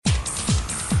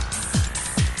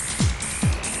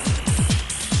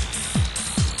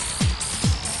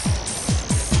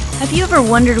Have you ever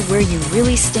wondered where you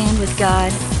really stand with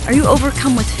God? Are you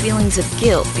overcome with feelings of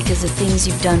guilt because of things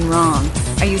you've done wrong?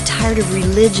 Are you tired of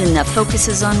religion that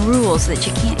focuses on rules that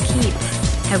you can't keep?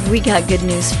 Have we got good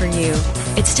news for you?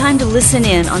 It's time to listen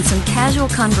in on some casual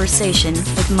conversation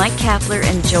with Mike Kapler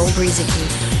and Joel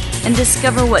Brueseke and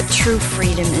discover what true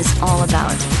freedom is all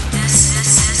about.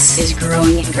 This is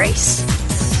Growing in Grace.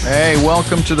 Hey,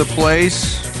 welcome to the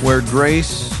place where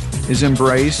grace is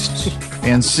embraced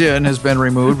and sin has been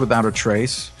removed without a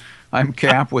trace. I'm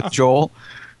Cap with Joel.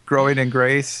 Growing in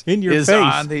Grace in your is face.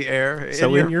 On the air.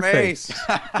 So in your face.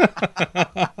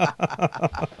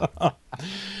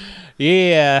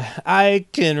 Yeah, I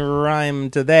can rhyme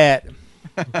to that.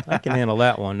 I can handle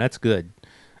that one. That's good.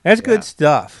 That's good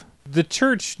stuff. The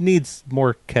church needs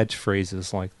more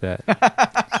catchphrases like that.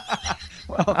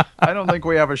 Well, I don't think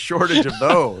we have a shortage of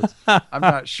those. I'm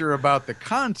not sure about the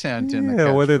content in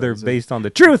the whether they're based on the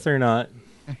truth or not.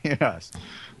 Yes.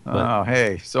 Oh,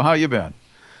 hey. So how you been?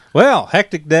 Well,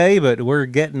 hectic day, but we're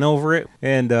getting over it.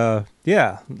 And,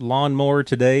 lawnmower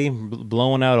today,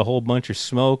 blowing out a whole bunch of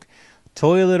smoke,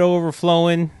 toilet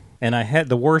overflowing, and I had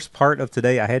the worst part of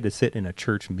today, I had to sit in a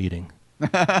church meeting.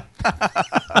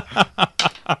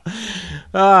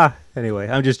 Anyway,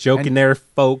 I'm just joking there,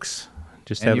 folks.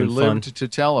 Just having fun. And you lived to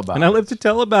tell about it. And I lived to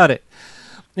tell about it.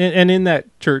 And in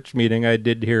that church meeting, I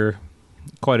did hear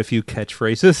quite a few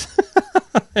catchphrases.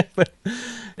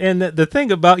 And the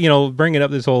thing about, bringing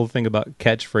up this whole thing about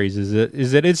catchphrases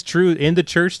is that it's true. In the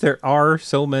church, there are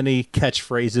so many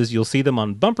catchphrases. You'll see them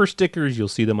on bumper stickers. You'll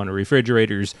see them on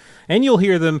refrigerators. And you'll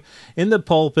hear them in the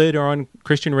pulpit or on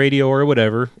Christian radio or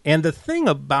whatever. And the thing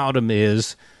about them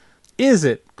is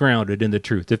it grounded in the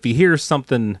truth? If you hear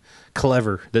something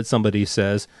clever that somebody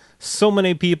says, so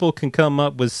many people can come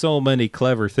up with so many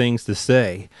clever things to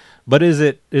say. But is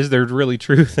there really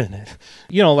truth in it?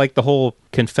 Like the whole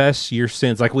confess your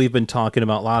sins, like we've been talking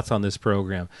about lots on this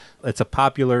program. It's a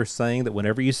popular saying that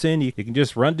whenever you sin, you can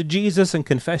just run to Jesus and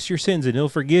confess your sins and he'll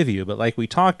forgive you. But like we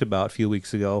talked about a few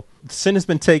weeks ago, sin has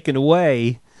been taken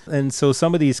away. And so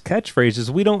some of these catchphrases,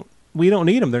 we don't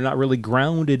need them. They're not really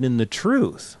grounded in the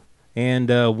truth. And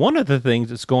one of the things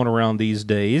that's going around these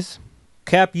days,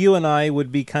 Cap, you and I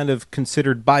would be kind of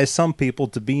considered by some people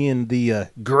to be in the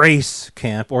grace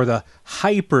camp or the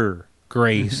hyper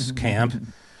grace camp,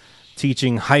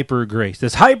 teaching hyper grace.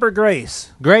 This hyper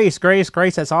grace,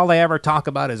 grace, that's all they ever talk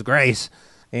about is grace.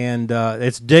 And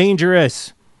it's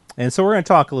dangerous. And so we're going to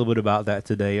talk a little bit about that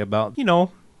today, about,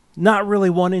 not really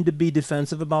wanting to be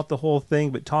defensive about the whole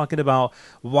thing, but talking about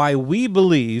why we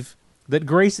believe that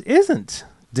grace isn't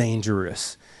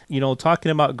dangerous.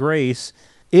 Talking about grace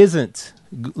isn't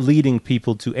leading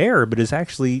people to error, but is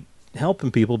actually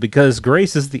helping people because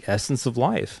grace is the essence of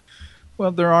life.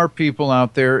 Well, there are people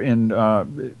out there in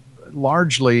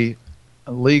largely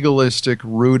legalistic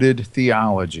rooted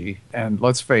theology. And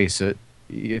let's face it,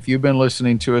 if you've been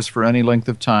listening to us for any length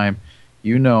of time,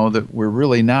 you know that we're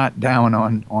really not down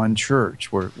on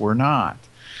church. We're not.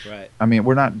 Right. I mean,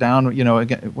 we're not down,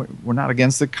 we're not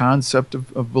against the concept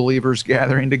of believers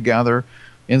gathering together,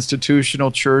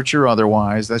 institutional church or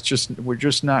otherwise. We're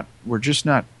just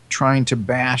not trying to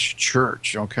bash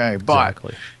church, okay? But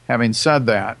exactly. Having said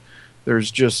that,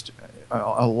 there's just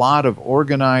a lot of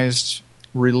organized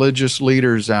religious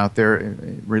leaders out there,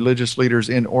 religious leaders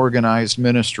in organized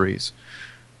ministries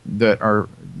that are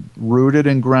rooted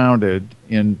and grounded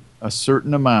in a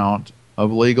certain amount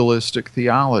of legalistic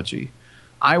theology.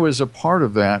 I was a part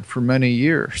of that for many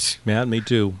years. Yeah, me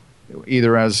too.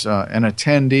 Either as an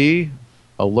attendee,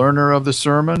 a learner of the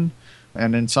sermon,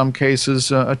 and in some cases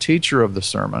a teacher of the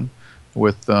sermon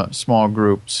with small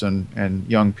groups and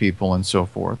young people and so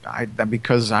forth.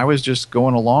 Because I was just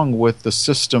going along with the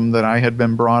system that I had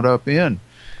been brought up in.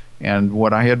 And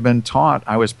what I had been taught,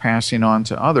 I was passing on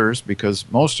to others because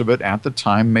most of it at the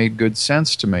time made good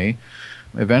sense to me.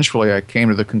 Eventually I came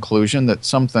to the conclusion that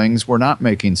some things were not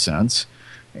making sense.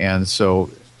 And so,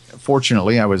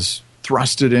 fortunately, I was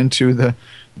thrusted into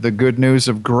the good news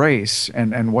of grace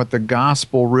and what the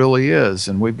gospel really is.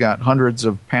 And we've got hundreds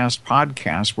of past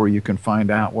podcasts where you can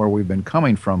find out where we've been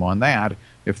coming from on that,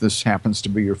 if this happens to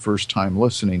be your first time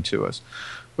listening to us.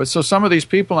 But so some of these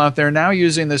people out there now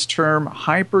using this term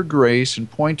hyper grace and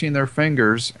pointing their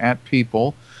fingers at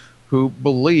people who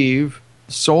believe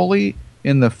solely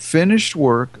in the finished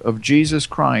work of Jesus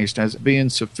Christ as being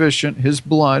sufficient, his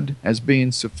blood as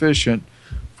being sufficient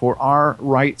for our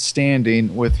right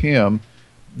standing with him.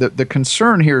 The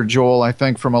concern here, Joel, I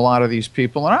think from a lot of these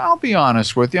people, and I'll be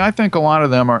honest with you, I think a lot of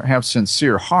them have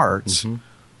sincere hearts. Mm-hmm.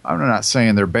 I'm not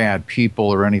saying they're bad people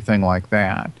or anything like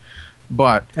that.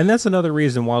 And that's another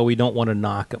reason why we don't want to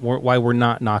knock, why we're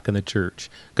not knocking the church,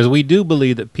 because we do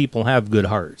believe that people have good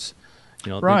hearts.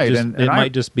 Right, it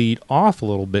might just be off a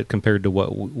little bit compared to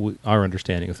what our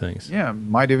understanding of things. Yeah,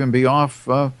 might even be off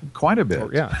quite a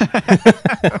bit. Yeah,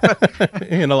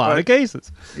 in a lot of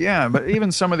cases. Yeah, but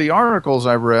even some of the articles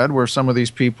I've read where some of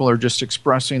these people are just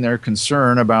expressing their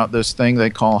concern about this thing they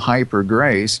call hyper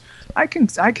grace, I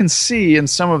can see in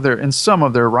some of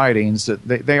their writings that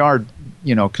they are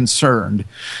concerned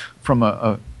from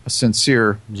a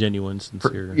sincere, genuine.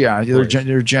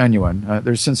 They're genuine.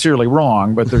 They're sincerely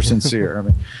wrong, but they're sincere.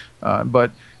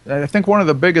 But I think one of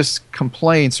the biggest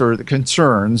complaints or the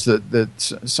concerns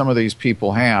that some of these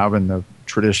people have in the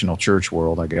traditional church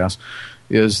world, I guess,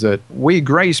 is that we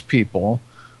grace people,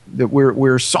 that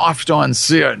we're soft on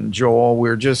sin, Joel.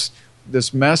 We're just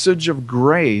this message of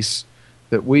grace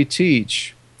that we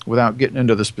teach, without getting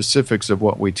into the specifics of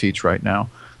what we teach right now.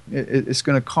 It's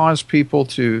going to cause people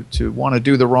to want to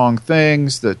do the wrong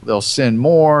things, that they'll sin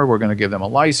more. We're going to give them a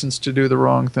license to do the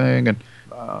wrong thing. And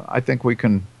I think we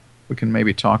can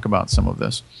maybe talk about some of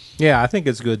this. Yeah, I think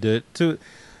it's good to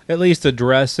at least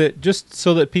address it, just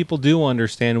so that people do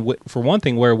understand, for one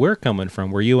thing, where we're coming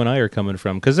from, where you and I are coming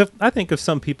from. Because I think if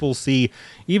some people see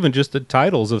even just the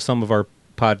titles of some of our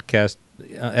podcast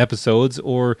episodes,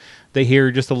 or they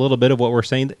hear just a little bit of what we're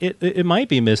saying, it might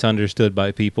be misunderstood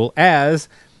by people as,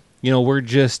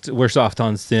 we're soft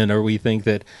on sin, or we think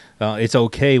that it's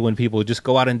okay when people just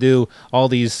go out and do all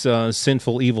these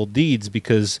sinful, evil deeds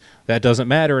because that doesn't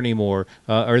matter anymore.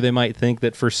 Or they might think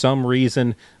that for some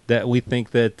reason that we think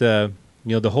that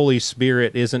the Holy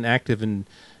Spirit isn't active in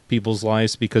people's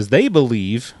lives because they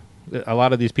believe, a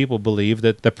lot of these people believe,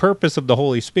 that the purpose of the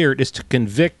Holy Spirit is to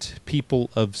convict people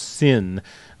of sin.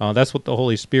 That's what the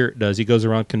Holy Spirit does. He goes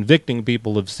around convicting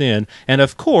people of sin. And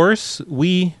of course,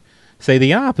 we say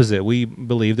the opposite. We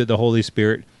believe that the Holy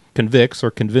Spirit convicts or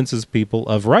convinces people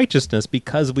of righteousness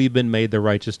because we've been made the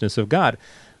righteousness of God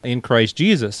in Christ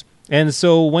Jesus. And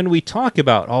so when we talk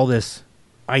about all this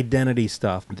identity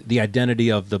stuff, the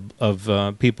identity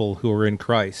of people who are in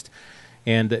Christ,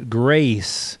 and that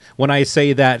grace, when I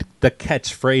say that, the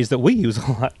catchphrase that we use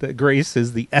a lot, that grace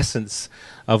is the essence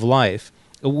of life,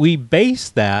 we base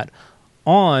that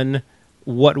on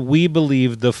what we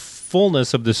believe the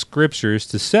fullness of the Scriptures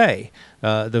to say,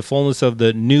 the fullness of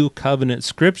the New Covenant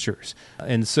Scriptures.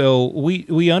 And so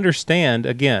we understand,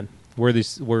 again, where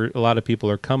a lot of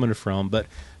people are coming from, but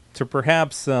to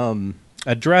perhaps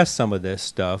address some of this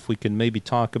stuff, we can maybe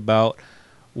talk about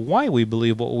why we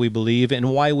believe what we believe,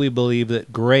 and why we believe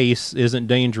that grace isn't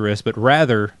dangerous, but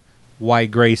rather why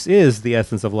grace is the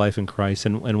essence of life in Christ,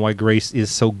 and why grace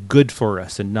is so good for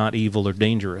us and not evil or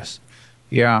dangerous.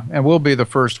 Yeah, and we'll be the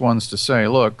first ones to say,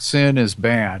 look, sin is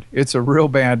bad. It's a real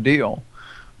bad deal.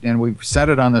 And we've said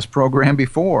it on this program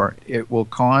before. It will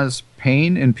cause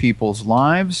pain in people's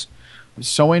lives.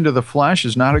 Sowing to the flesh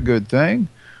is not a good thing.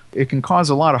 It can cause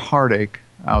a lot of heartache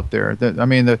out there.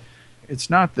 It's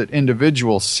not that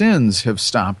individual sins have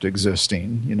stopped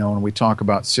existing, when we talk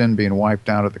about sin being wiped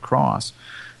out at the cross.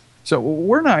 So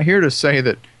we're not here to say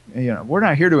that, we're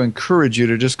not here to encourage you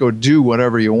to just go do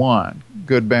whatever you want,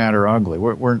 good, bad, or ugly.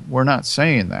 We're not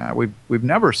saying that. We've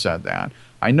never said that.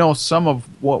 I know some of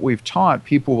what we've taught,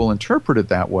 people will interpret it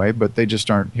that way, but they just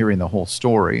aren't hearing the whole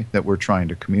story that we're trying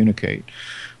to communicate.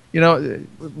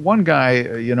 One guy,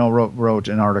 wrote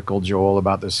an article, Joel,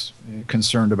 about this,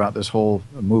 concerned about this whole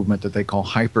movement that they call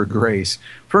hyper grace.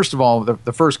 First of all,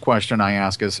 the first question I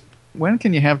ask is, when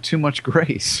can you have too much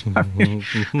grace?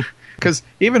 Because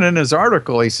even in his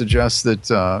article, he suggests that,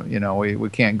 we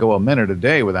can't go a minute a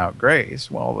day without grace.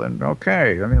 Well, then,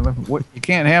 okay. You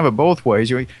can't have it both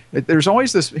ways. There's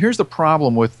always this, here's the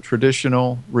problem with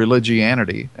traditional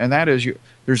religianity, and that is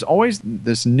there's always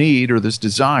this need or this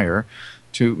desire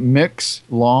to mix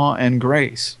law and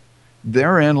grace.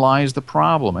 Therein lies the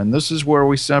problem, and this is where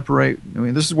we separate.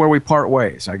 This is where we part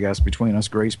ways, I guess, between us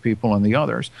grace people and the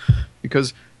others,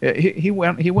 because he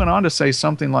went on to say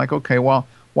something like, okay, well,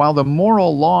 while the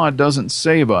moral law doesn't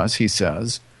save us, he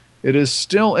says, it is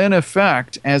still in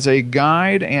effect as a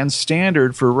guide and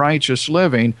standard for righteous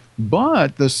living,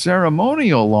 but the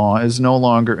ceremonial law is no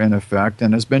longer in effect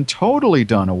and has been totally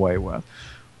done away with.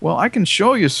 Well, I can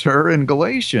show you, sir, in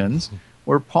Galatians,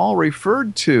 where Paul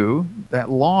referred to that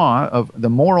law, of the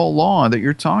moral law that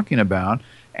you're talking about,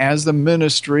 as the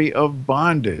ministry of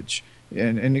bondage.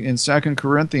 In 2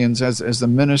 Corinthians, as the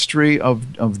ministry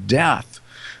of death.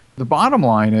 The bottom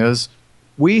line is,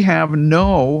 we have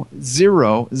no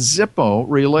zippo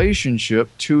relationship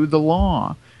to the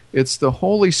law. It's the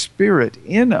Holy Spirit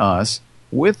in us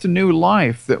with new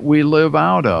life that we live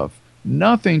out of.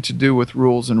 nothing to do with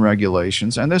rules and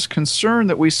regulations. And this concern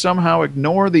that we somehow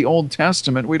ignore the Old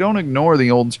Testament, we don't ignore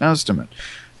the Old Testament.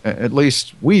 At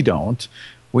least we don't.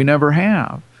 We never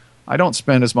have. I don't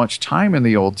spend as much time in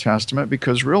the Old Testament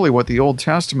because really what the Old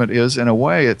Testament is, in a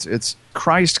way, it's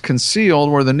Christ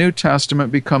concealed, where the New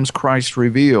Testament becomes Christ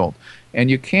revealed. And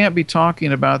you can't be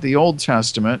talking about the Old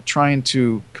Testament, trying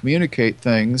to communicate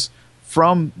things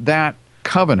from that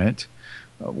covenant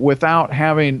without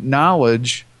having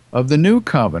knowledge of the new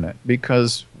covenant,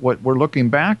 because what we're looking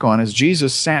back on is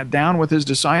Jesus sat down with his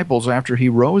disciples after he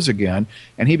rose again,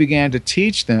 and he began to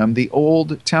teach them the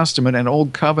Old Testament and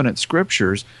Old Covenant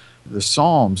scriptures, the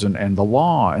Psalms and the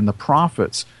law and the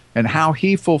prophets, and how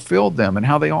he fulfilled them and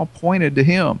how they all pointed to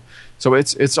him. So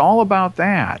it's all about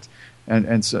that.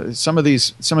 And so some of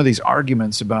these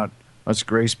arguments about us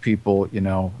grace people,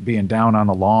 being down on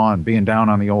the law and being down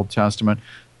on the Old Testament,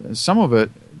 some of it,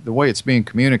 the way it's being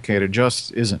communicated,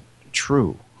 just isn't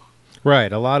true.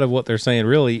 Right. A lot of what they're saying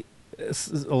really,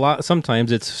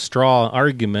 sometimes it's straw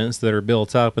arguments that are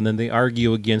built up, and then they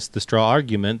argue against the straw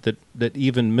argument that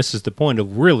even misses the point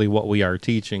of really what we are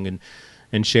teaching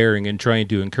and sharing and trying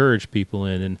to encourage people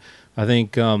in. And I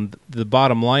think the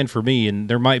bottom line for me, and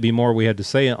there might be more we had to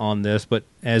say on this, but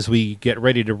as we get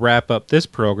ready to wrap up this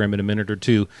program in a minute or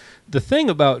two, the thing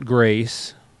about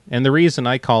grace, and the reason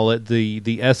I call it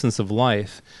the essence of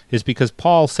life, is because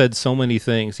Paul said so many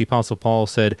things. The Apostle Paul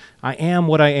said, I am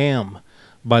what I am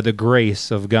by the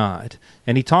grace of God.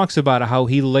 And he talks about how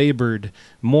he labored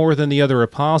more than the other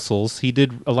apostles. He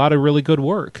did a lot of really good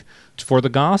work for the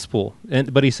gospel.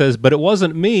 But he says, but it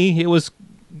wasn't me, it was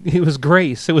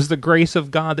grace. It was the grace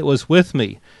of God that was with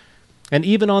me. And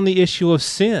even on the issue of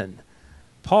sin,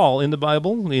 Paul in the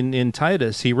Bible, in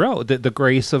Titus, he wrote that the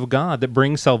grace of God that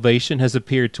brings salvation has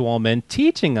appeared to all men,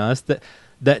 teaching us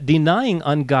that denying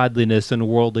ungodliness and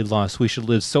worldly lust, we should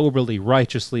live soberly,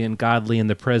 righteously, and godly in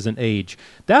the present age.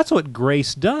 That's what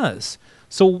grace does.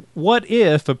 So what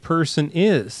if a person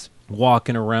is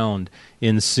walking around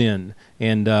in sin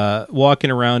and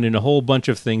walking around in a whole bunch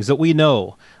of things that we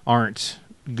know aren't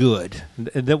good,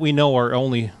 that we know are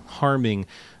only harming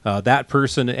that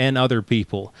person and other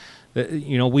people?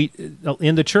 We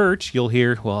in the church, you'll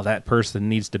hear, well, that person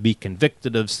needs to be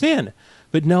convicted of sin.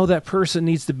 But no, that person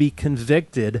needs to be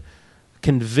convinced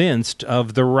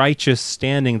of the righteous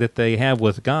standing that they have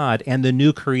with God and the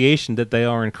new creation that they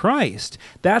are in Christ.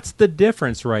 That's the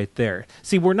difference right there.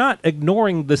 See, we're not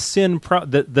ignoring the sin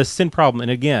problem,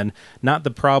 and again, not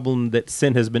the problem that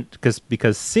sin has been,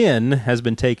 because sin has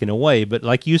been taken away. But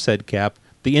like you said, Cap,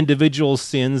 the individual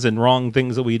sins and wrong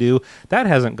things that we do, that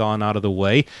hasn't gone out of the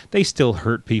way. They still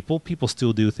hurt people. People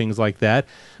still do things like that.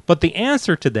 But the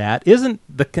answer to that isn't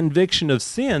the conviction of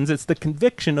sins, it's the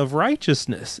conviction of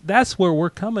righteousness. That's where we're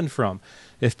coming from.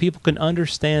 If people can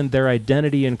understand their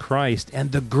identity in Christ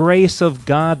and the grace of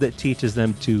God that teaches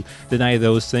them to deny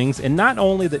those things, and not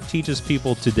only that teaches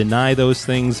people to deny those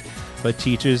things, but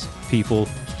teaches people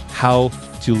how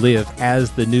to live as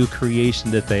the new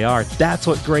creation that they are. That's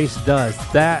what grace does.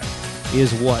 That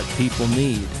is what people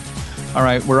need. All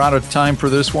right, we're out of time for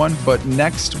this one, but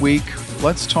next week,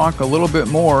 let's talk a little bit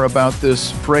more about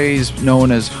this phrase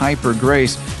known as hyper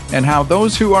grace and how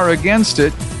those who are against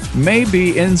it may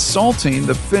be insulting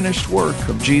the finished work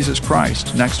of Jesus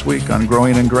Christ. Next week on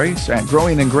Growing in Grace at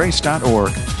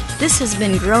growingingrace.org. This has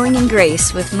been Growing in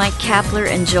Grace with Mike Kapler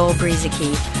and Joel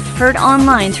Brizicki, heard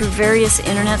online through various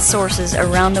internet sources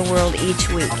around the world each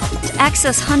week. To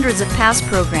access hundreds of past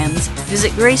programs,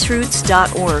 visit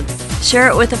graceroots.org. Share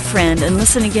it with a friend and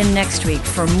listen again next week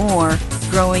for more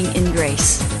Growing in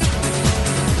Grace.